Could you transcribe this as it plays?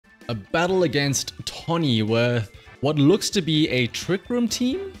a battle against Tony with what looks to be a Trick Room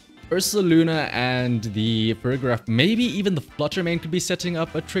team. Ursaluna and the Paragraph, maybe even the Fluttermane could be setting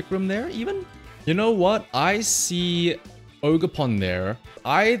up a Trick Room there even? You know what? I see Ogerpon there.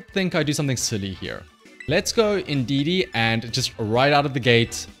 I think I do something silly here. Let's go Indeedee and just right out of the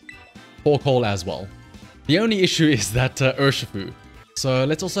gate, Torkoal as well. The only issue is that Urshifu. So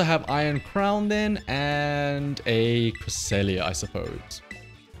let's also have Iron Crown then, and a Cresselia, I suppose.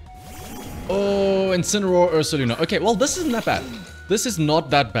 Oh, Incineroar, Ursaluna. Okay, well, this isn't that bad. This is not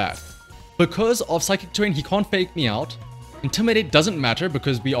that bad. Because of Psychic Terrain, he can't fake me out. Intimidate doesn't matter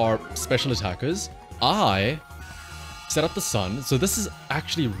because we are special attackers. I set up the sun, so this is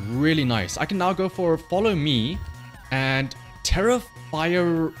actually really nice. I can now go for Follow Me and Terra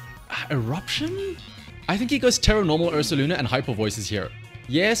Fire Eruption? I think he goes Terra Normal Ursaluna and Hyper Voice is here.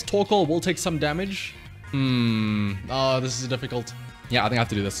 Yes, Torkoal will take some damage. Oh, this is difficult. Yeah, I think I have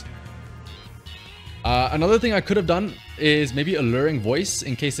to do this. Another thing I could have done is maybe Alluring Voice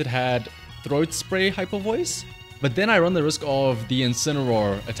in case it had Throat Spray Hyper Voice. But then I run the risk of the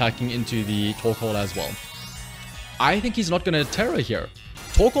Incineroar attacking into the Torkoal as well. I think he's not going to Terra here.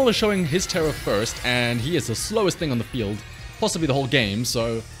 Torkoal is showing his Terra first, and he is the slowest thing on the field. Possibly the whole game,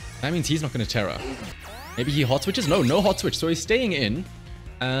 so that means he's not going to Terra. Maybe he hot switches? No, no hot switch, so he's staying in.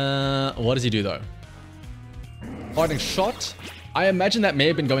 What does he do though? Parting Shot. I imagine that may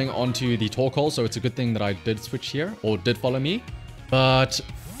have been going on to the Torkoal, so it's a good thing that I did switch here, or did Follow Me. But,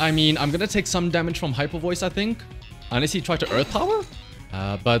 I mean, I'm going to take some damage from Hyper Voice, I think. Unless he tried to Earth Power.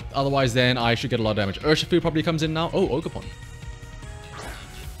 But otherwise then I should get a lot of damage. Urshifu probably comes in now. Oh, Ogerpon.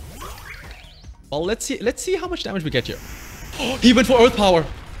 Well, let's see how much damage we get here. Oh, he went for Earth Power.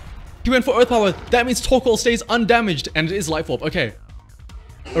 He went for Earth Power. That means Torkoal stays undamaged and it is Life Orb. Okay.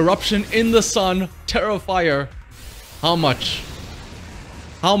 Eruption in the sun. Terra Fire. How much?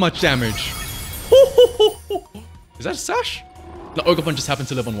 How much damage? Is that a Sash? No, Ogerpon just happened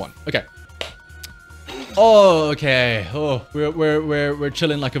to live on 1. Okay. Oh, okay. Oh, we're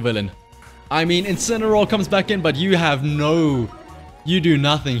chilling like a villain. I mean, Incineroar comes back in, but you have no... You do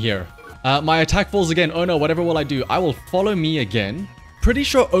nothing here. My attack falls again. Oh no, whatever will I do? I will Follow Me again. Pretty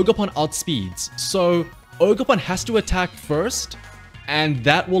sure Ogerpon outspeeds. So, Ogerpon has to attack first, and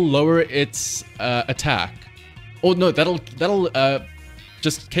that will lower its attack. Oh no, that'll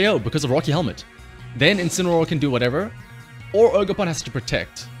just KO because of Rocky Helmet. Then Incineroar can do whatever, or Ogerpon has to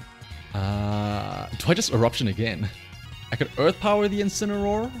protect. Do I just Eruption again? I could Earth Power the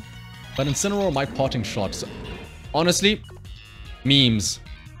Incineroar, but Incineroar might Parting Shot. So, honestly, memes.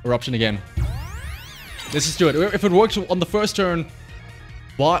 Eruption again. Let's just do it. If it works on the first turn,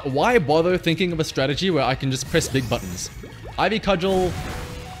 why bother thinking of a strategy where I can just press big buttons? Ivy Cudgel.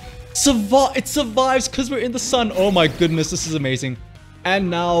 It survives because we're in the sun. Oh my goodness, this is amazing.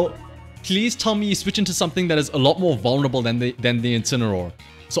 And now, please tell me you switch into something that is a lot more vulnerable than the Incineroar.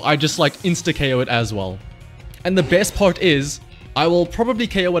 So I just like insta KO it as well. And the best part is, I will probably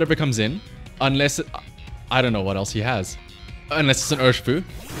KO whatever comes in, unless I don't know what else he has, unless it's an Urshifu.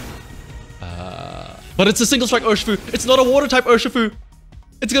 But it's a single strike Urshifu. It's not a water type Urshifu.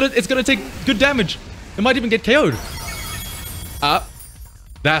 It's gonna take good damage. It might even get KO'd.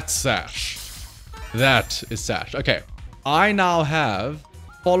 That's Sash. That is Sash. Okay, I now have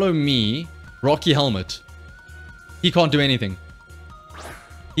Follow Me, Rocky Helmet. He can't do anything.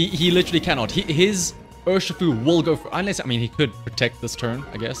 He literally cannot. His Urshifu will go for... Unless, I mean, he could protect this turn,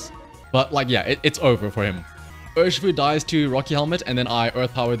 I guess. But, like, yeah, it's over for him. Urshifu dies to Rocky Helmet, and then I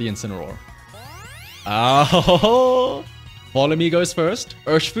Earth Power the Incineroar. Oh! Follow Me goes first.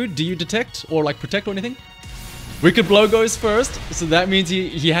 Urshifu, do you detect or, like, protect or anything? Wicked Blow goes first, so that means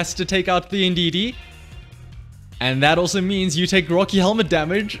he has to take out the Indeedee. And that also means you take Rocky Helmet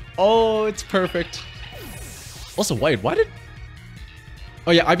damage. Oh, it's perfect. Also, wait, why did...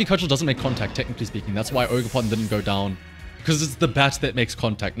 Oh yeah, Ivy Cudgel doesn't make contact, technically speaking. That's why Ogerpon didn't go down. Because it's the bat that makes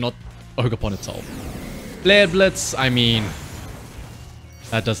contact, not Ogerpon itself. Flare Blitz, I mean...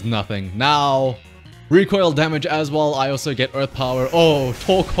 That does nothing. Now, recoil damage as well. I also get Earth Power. Oh,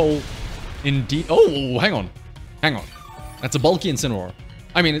 Torkoal. Indeed. Oh, hang on. Hang on. That's a bulky Incineroar.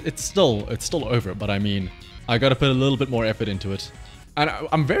 I mean, it's still over, but I mean, I gotta put a little bit more effort into it. And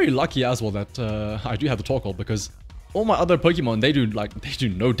I'm very lucky as well that I do have the Torkoal, because all my other Pokemon, they do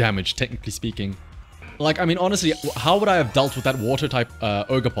no damage, technically speaking. Like, I mean, honestly, how would I have dealt with that water type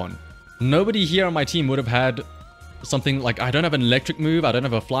Ogerpon? Nobody here on my team would have had something like, I don't have an electric move, I don't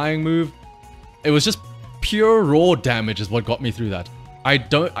have a flying move. It was just pure raw damage is what got me through that. I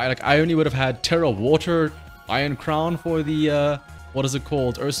only would have had Terra Water, Iron Crown for the, what is it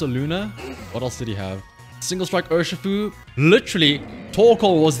called? Ursaluna? What else did he have? Single Strike Urshifu. Literally,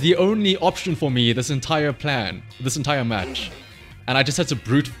 Torkoal was the only option for me this entire match. And I just had to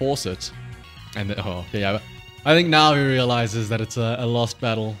brute force it. And then, oh, okay, yeah. I think now he realizes that it's a lost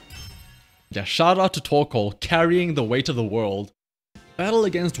battle. Yeah, shout out to Torkoal, carrying the weight of the world. Battle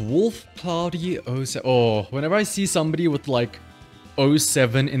against Wolf Cloudy 07. Oh, whenever I see somebody with like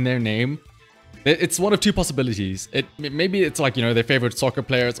 07 in their name, it's one of two possibilities. Maybe it's like, you know, their favorite soccer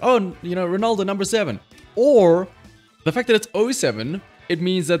players. Oh, you know, Ronaldo number 7. Or the fact that it's 07, it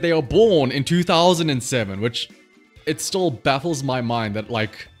means that they are born in 2007, which it still baffles my mind that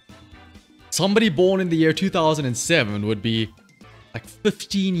like somebody born in the year 2007 would be like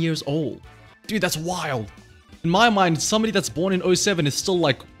 15 years old. Dude, that's wild. In my mind, somebody that's born in 07 is still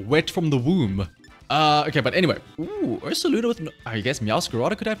like wet from the womb. Okay, but anyway. Ooh, Ursaluna with, I guess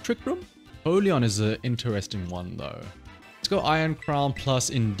Meowscarada could have Trick Room. Polion is an interesting one though. Let's go Iron Crown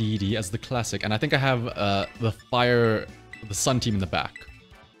plus Indeedee as the classic. And I think I have the Sun team in the back.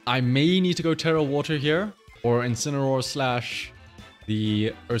 I may need to go Terra Water here. Or Incineroar slash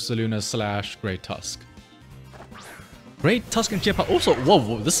the Ursaluna slash Great Tusk. Great Tusk and Chiappa. Also,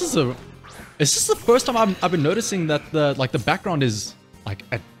 whoa, this is a... Is this the first time I've been noticing that the background is like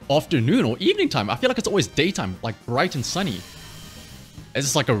at afternoon or evening time? I feel like it's always daytime, like bright and sunny. It's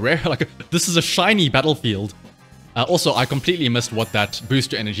just like a rare, this is a shiny battlefield. Also, I completely missed what that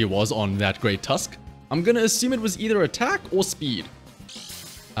booster energy was on that Great Tusk. I'm gonna assume it was either attack or speed.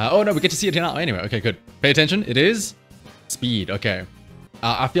 Oh no, we get to see it now anyway. Okay, good. Pay attention, it is speed, okay.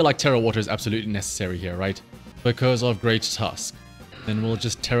 I feel like Terra Water is absolutely necessary here, right? Because of Great Tusk. Then we'll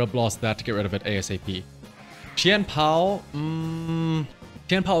just Terra Blast that to get rid of it ASAP. Tianpao,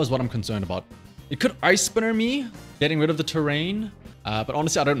 Tianpao is what I'm concerned about. It could Ice Spinner me, getting rid of the terrain. But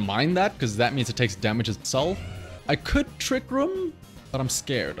honestly, I don't mind that, because that means it takes damage itself. I could Trick Room, but I'm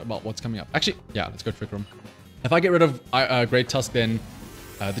scared about what's coming up. Actually, yeah, let's go Trick Room. If I get rid of Great Tusk, then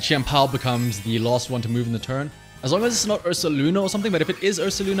the Tianpao becomes the last one to move in the turn. As long as it's not Ursaluna or something, but if it is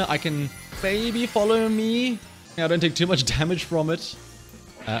Ursaluna, I can maybe follow me. Yeah, I don't take too much damage from it.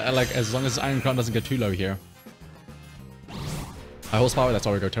 Like, as long as Iron Crown doesn't get too low here. High horsepower, that's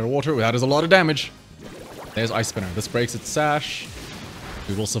why we go Terra Water. That is a lot of damage. There's Ice Spinner. This breaks its sash.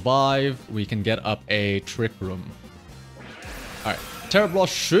 We will survive. We can get up a Trick Room. Alright. Terra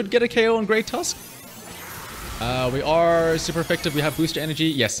Blast should get a KO on Great Tusk. We are super effective. We have booster energy.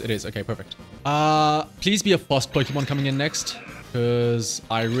 Yes, it is. Okay, perfect. Please be a fast Pokemon coming in next. Because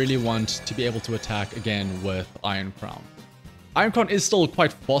I really want to be able to attack again with Iron Crown. Iron Crown is still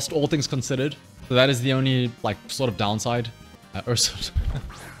quite fast, all things considered. So that is the only, like, sort of downside.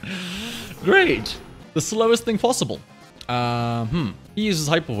 Great! The slowest thing possible. He uses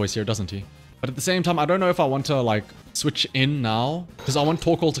Hyper Voice here, doesn't he? But at the same time, I don't know if I want to, like, switch in now. Because I want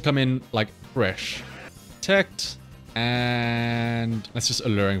Torkoal to come in, like, fresh. Protect. And let's just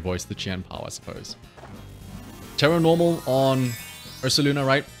Alluring Voice the Tianpao, I suppose. Terra Normal on Ursaluna,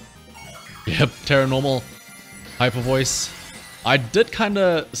 right? Yep, Terra Normal, Hyper Voice. I did kind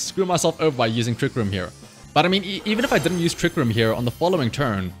of screw myself over by using Trick Room here. But I mean, even if I didn't use Trick Room here on the following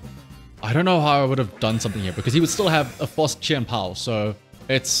turn, I don't know how I would have done something here, because he would still have a fast Tianpao, so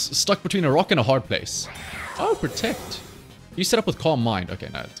it's stuck between a rock and a hard place. Oh, Protect. You set up with Calm Mind. Okay,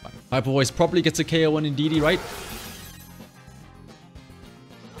 no, that's fine. Hyper Voice probably gets a KO on Indeedee, right?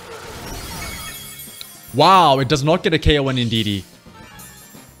 Wow, it does not get a KO on Indeedee.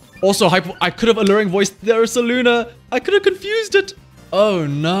 Also, I could have Alluring Voiced the Ursaluna. I could have confused it. Oh,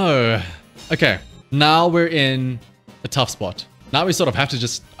 no. Okay, now we're in a tough spot. Now we sort of have to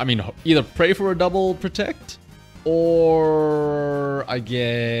just, I mean, either pray for a double Protect, or I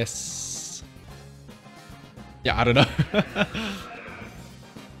guess... Yeah, I don't know.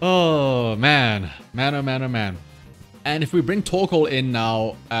 Oh, man. Man, oh, man, oh, man. And if we bring Torkoal in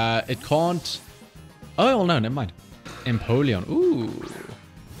now, it can't... Oh, well, no, never mind. Empoleon. Ooh.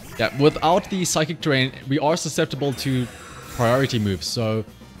 Yeah, without the Psychic Terrain, we are susceptible to priority moves, so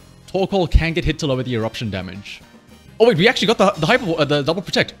Torkoal can get hit to lower the eruption damage. Oh, wait, we actually got the double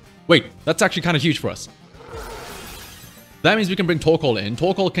Protect. Wait, that's actually kind of huge for us. That means we can bring Torkoal in.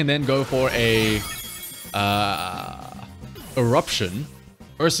 Torkoal can then go for a Eruption.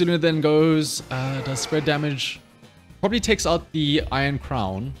 Ursaluna then goes, does spread damage. Probably takes out the Iron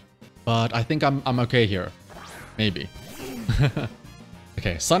Crown. But I think I'm okay here. Maybe.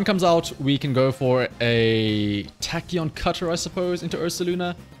 Okay, Sun comes out. We can go for a Tachyon Cutter, I suppose, into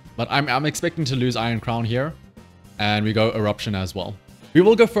Ursaluna. But I'm expecting to lose Iron Crown here. And we go Eruption as well. We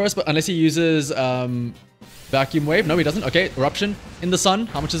will go first, but unless he uses Vacuum Wave. No, he doesn't. Okay, Eruption in the Sun.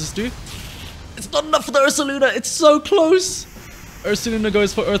 How much does this do? It's not enough for the Ursaluna. It's so close. Ursaluna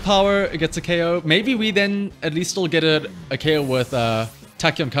goes for Earth Power. It gets a KO. Maybe we then at least still get a KO with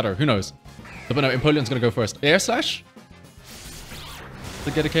Tachyon Cutter. Who knows? But no, Empoleon's going to go first. Air Slash? Does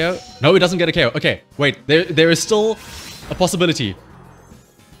it get a KO? No, it doesn't get a KO. Okay, wait. There is still a possibility.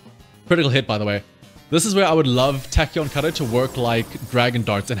 Critical hit, by the way. This is where I would love Tachyon Cutter to work like Dragon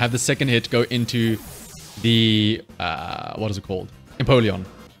Darts and have the second hit go into the, what is it called? Empoleon.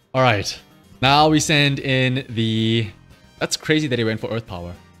 All right. Now we send in the... That's crazy that he went for Earth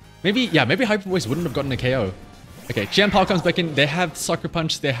Power. Maybe, yeah, maybe Hyper Voice wouldn't have gotten a KO. Okay, Qian Power comes back in. They have Sucker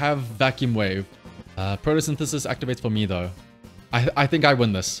Punch. They have Vacuum Wave. Photosynthesis activates for me, though. I think I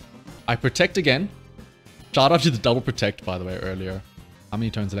win this. I Protect again. Shout out to the double Protect, by the way, earlier. How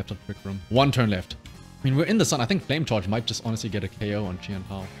many turns left on Trick Room? 1 turn left. I mean, we're in the sun. I think Flame Charge might just honestly get a KO on Qian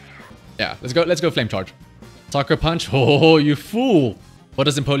Pao. Yeah, let's go Flame Charge. Sucker Punch. Oh, you fool. What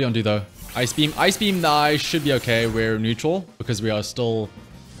does Empoleon do, though? Ice Beam. Ice Beam, I should be okay. We're neutral because we are still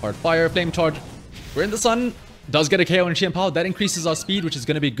hard fire. Flame Charge. We're in the sun. Does get a KO on Qian Pao. That increases our speed, which is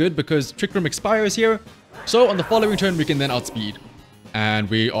going to be good because Trick Room expires here. So on the following turn, we can then outspeed. And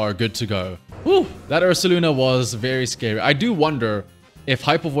we are good to go. Whew, that Ursaluna was very scary. I do wonder if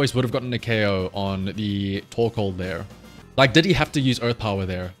Hyper Voice would have gotten a KO on the Torkoal there. Like, did he have to use Earth Power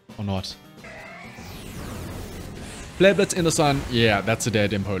there or not? Flare Blitz in the sun. Yeah, that's a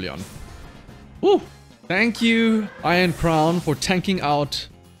dead Empoleon. Woo! Thank you, Iron Crown, for tanking out,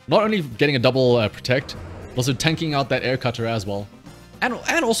 not only getting a double Protect, also tanking out that Air Cutter as well. And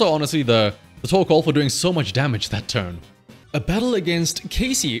also, honestly, the Torkoal for doing so much damage that turn. A battle against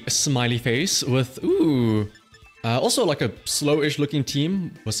Casey, smiley face, with, ooh... also like a slow-ish looking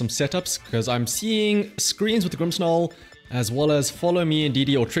team with some setups, because I'm seeing screens with the Grimmsnarl, as well as Follow Me in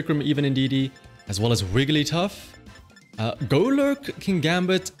DD, or Trick Room even in DD, as well as Wigglytuff, Golurk, King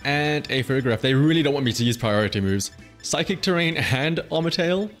Gambit, and a Farigiraf. They really don't want me to use priority moves. Psychic Terrain and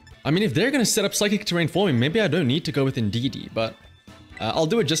Armatail. I mean, if they're going to set up Psychic Terrain for me, maybe I don't need to go with DD, but I'll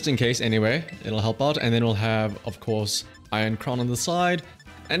do it just in case anyway. It'll help out, and then we'll have, of course, Iron Crown on the side,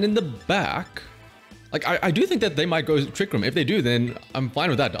 and in the back... Like, I do think that they might go Trick Room. If they do, then I'm fine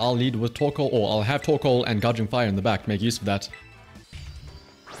with that. I'll lead with Torkoal, or I'll have Torkoal and Gouging Fire in the back. Make use of that.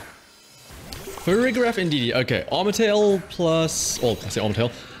 Farigiraf in DD. Okay, Armatail plus... Well, I say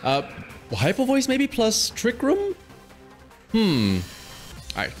Armatail. Hyper Voice maybe plus Trick Room?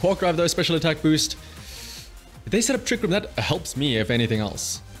 Alright, Quark Drive though, special attack boost. If they set up Trick Room, that helps me if anything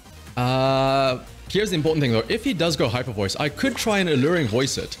else. Here's the important thing though. If he does go Hyper Voice, I could try and Alluring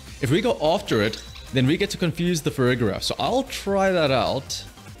Voice it. If we go after it, then we get to confuse the Farigiraf. So I'll try that out.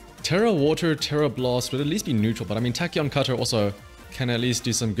 Terra Water, Terra Blast would at least be neutral, but I mean Tachyon Cutter also can at least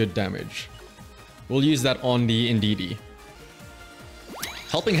do some good damage. We'll use that on the Indeedee.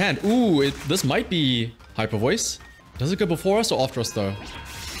 Helping Hand. Ooh, this might be Hyper Voice. Does it go before us or after us though?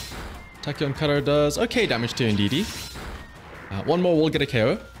 Tachyon Cutter does okay damage to Indeedee. One more will get a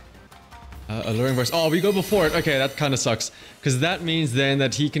KO. Alluring Voice. Oh, we go before it. Okay, that kind of sucks. Because that means then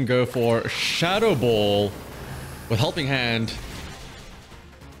that he can go for Shadow Ball with Helping Hand.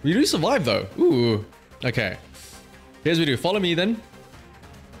 We do survive though. Ooh. Okay. Here's what we do. Follow me then.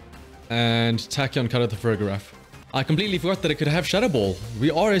 And Tachyon Cutter the Farigiraf. I completely forgot that it could have Shadow Ball.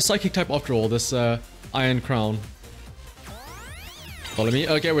 We are a Psychic type after all, this Iron Crown. Follow me.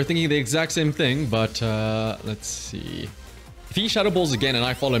 Okay, we're thinking the exact same thing, but let's see. If he Shadow Balls again and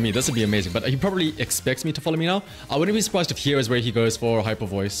I follow me, this would be amazing. But he probably expects me to follow me now. I wouldn't be surprised if here is where he goes for Hyper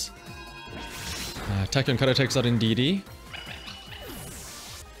Voice. Tachyon Cutter takes out Indeedee.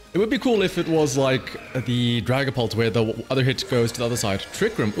 It would be cool if it was like the Dragapult where the other hit goes to the other side.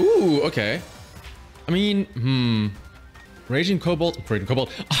 Trick Room. Ooh, okay. I mean, Raging Cobalt.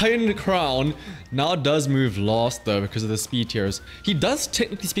 Iron Crown now does move last though because of the speed tiers. He does,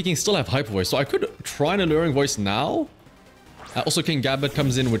 technically speaking, still have Hyper Voice. So I could try an Alluring Voice now. Also, King Gambit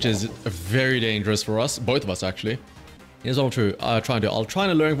comes in, which is very dangerous for us. Both of us, actually. Here's what I'll do. I'll try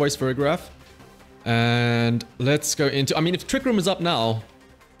an Alluring Voice for Farigiraf. And let's go into... I mean, if Trick Room is up now,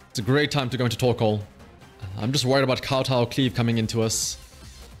 it's a great time to go into Torkoal. I'm just worried about Kowtow Cleave coming into us.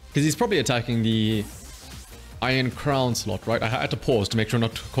 Because he's probably attacking the Iron Crown slot, right? I had to pause to make sure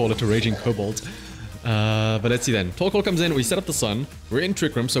not to call it a Raging Cobalt. But let's see then. Torkoal comes in, we set up the sun. We're in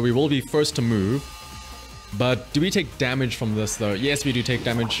Trick Room, so we will be first to move. But do we take damage from this though? Yes, we do take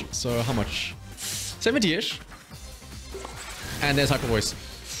damage. So how much? 70-ish. And there's Hyper Voice.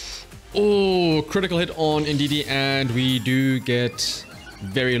 Oh, critical hit on Indeedee, and we do get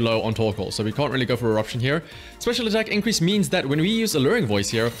very low on Torkoal, so we can't really go for Eruption here. Special attack increase means that when we use Alluring Voice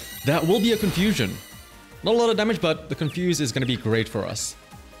here, that will be a confusion. Not a lot of damage, but the confuse is going to be great for us.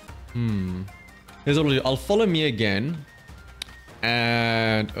 Here's what I'll do. I'll follow me again.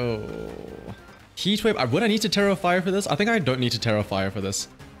 And, oh. Heat Wave. Would I need to Terra Fire for this? I think I don't need to Terra Fire for this.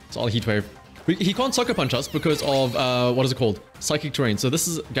 So I'll Heat Wave. He can't Sucker Punch us because of, what is it called? Psychic Terrain. So this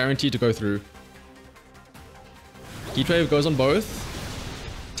is guaranteed to go through. Heat Wave goes on both.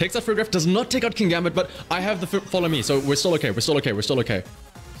 Takes out Frigoref. Does not take out Kingambit, but I have the Follow Me. So we're still okay. We're still okay. We're still okay.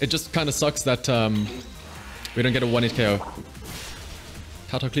 It just kind of sucks that we don't get a 1-hit KO.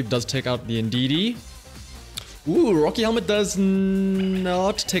 Cataclysm does take out the Indeedee. Ooh, Rocky Helmet does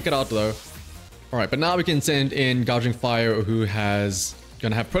not take it out though. Alright, but now we can send in Gouging Fire, who has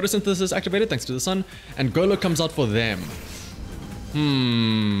gonna have Photosynthesis activated thanks to the sun, and Golurk comes out for them.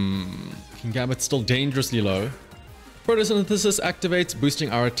 Kingambit's still dangerously low. Photosynthesis activates,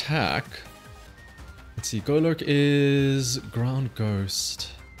 boosting our attack. Let's see, Golurk is Ground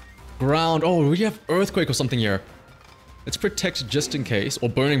Ghost. Ground, oh, we have Earthquake or something here. Let's Protect just in case, or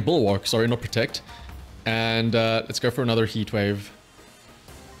Burning Bulwark, sorry, not Protect. And let's go for another Heat Wave.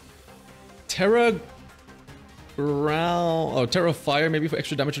 Terra Ground, oh, Terra Fire maybe for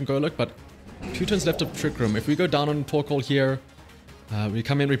extra damage on Golurk, but 2 turns left of Trick Room. If we go down on Torkoal here, we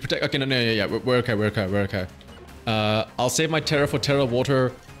come in, we protect. Okay, no, we're okay, we're okay, we're okay. I'll save my Terra for Terra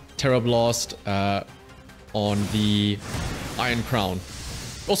Water, Terra Blast on the Iron Crown.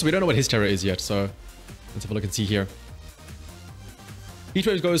 Also, we don't know what his Terra is yet, so let's have a look and see here. Heat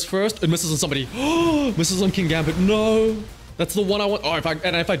Wave goes first. It misses on somebody. Misses on Kingambit. No. That's the one I want. Oh,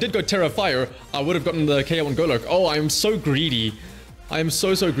 if I did go Terra Fire, I would have gotten the KO on Golurk. Oh, I am so greedy. I am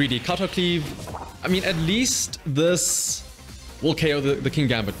so greedy. Cataclysm. I mean, at least this will KO the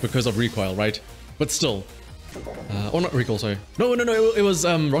Kingambit because of recoil, right? But still. Or not recoil, sorry. No. It was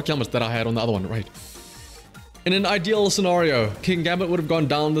Rocky Helmet that I had on the other one, right? In an ideal scenario, Kingambit would have gone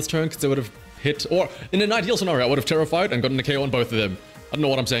down this turn because they would have hit. Or in an ideal scenario, I would have terrified and gotten a KO on both of them. I don't know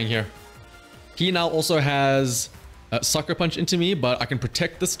what I'm saying here. He now also has Sucker Punch into me, but I can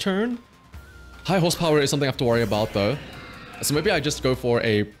protect this turn. High horsepower is something I have to worry about though. So maybe I just go for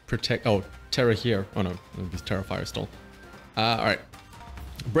a protect. Oh, Terra here. Oh no, it's Terra Fire still. Alright.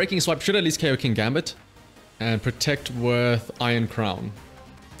 Breaking Swipe should at least KO Kingambit. And protect with Iron Crown.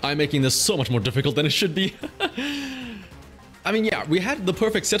 I'm making this so much more difficult than it should be. I mean, yeah, we had the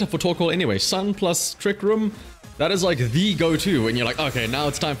perfect setup for Torkoal anyway. Sun plus Trick Room. That is like the go-to when you're like, okay, now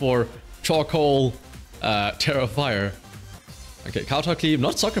it's time for Charcoal, Terra Fire. Okay, Cataclysm,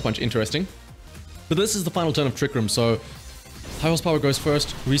 not Sucker Punch, interesting. But this is the final turn of Trick Room, so High Horsepower goes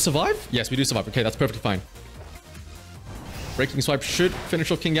first. We survive? Yes, we do survive. Okay, that's perfectly fine. Breaking Swipe should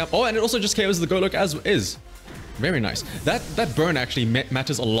finish off Kingambit. Oh, and it also just KOs the Golurk as is. Very nice. That burn actually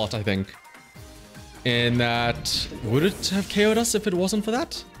matters a lot, I think. In that, would it have KO'd us if it wasn't for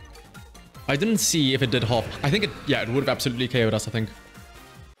that? I didn't see if it did half. I think it would have absolutely KO'd us, I think.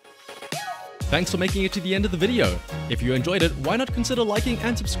 Thanks for making it to the end of the video. If you enjoyed it, why not consider liking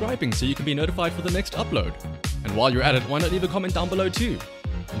and subscribing so you can be notified for the next upload? And while you're at it, why not leave a comment down below too?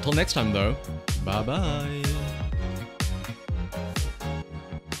 Until next time though, bye bye.